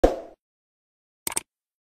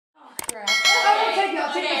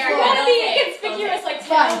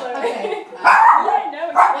fine. Taylor. Okay. Yeah, no,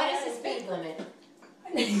 it's What is the speed limit?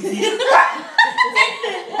 You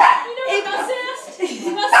know what Gus asked? Gus said,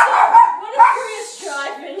 what is Chris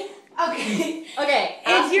driving? Okay. Okay,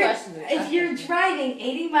 ask questions. If you're driving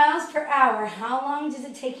 80 miles per hour, how long does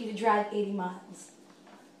it take you to drive 80 miles?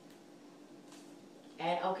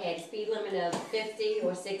 At, okay, the speed limit of 50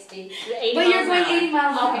 or 60. 80 But you're miles going 80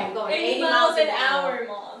 miles an Okay, hour. I'm going 80 miles an hour,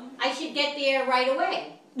 Mom. I should get there right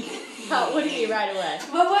away. What do you mean right away?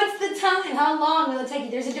 But what's the time? How long will it take you?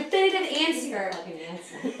 There's a definitive answer.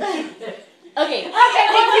 Okay. Okay, if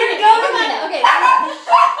you're Come going. on. Okay.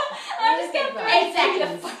 I'm just gonna throw 8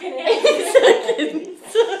 seconds. fucking 8 seconds.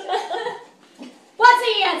 What's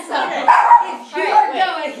the answer? If you're Alright,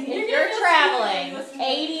 going. If you're traveling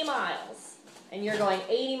 80 miles and you're going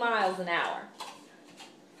 80 miles an hour,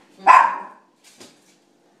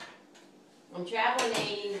 I'm traveling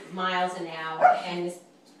 80 miles an hour, and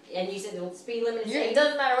you said the speed limit is it 80?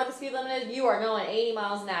 doesn't matter what the speed limit is, you are going 80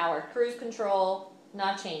 miles an hour. Cruise control,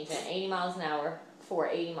 not changing. 80 miles an hour for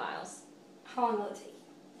 80 miles. How long will it take?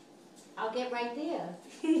 I'll get right there.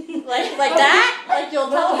 Like that? Like you'll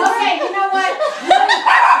tell us? Okay, you know what?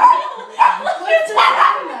 What's the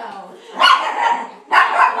time though?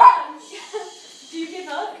 Do you give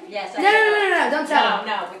up? Yes. No, don't tell me.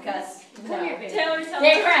 No, because Taylor, tell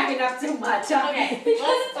they're me. cracking up too much.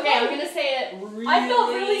 Okay, I'm gonna say it really. I felt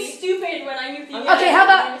really stupid when I knew the Okay, how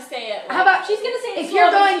about- I'm gonna say it. How about She's gonna say it if slow,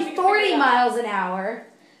 you're but going she can 40 figure it out. miles an hour,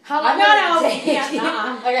 how long No, will it take you?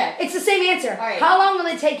 Okay. It's the same answer. All right. How long will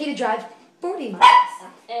it take you to drive 40 miles?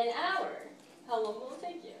 An hour. How long will it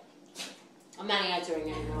take you? I'm not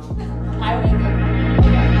answering anymore. I would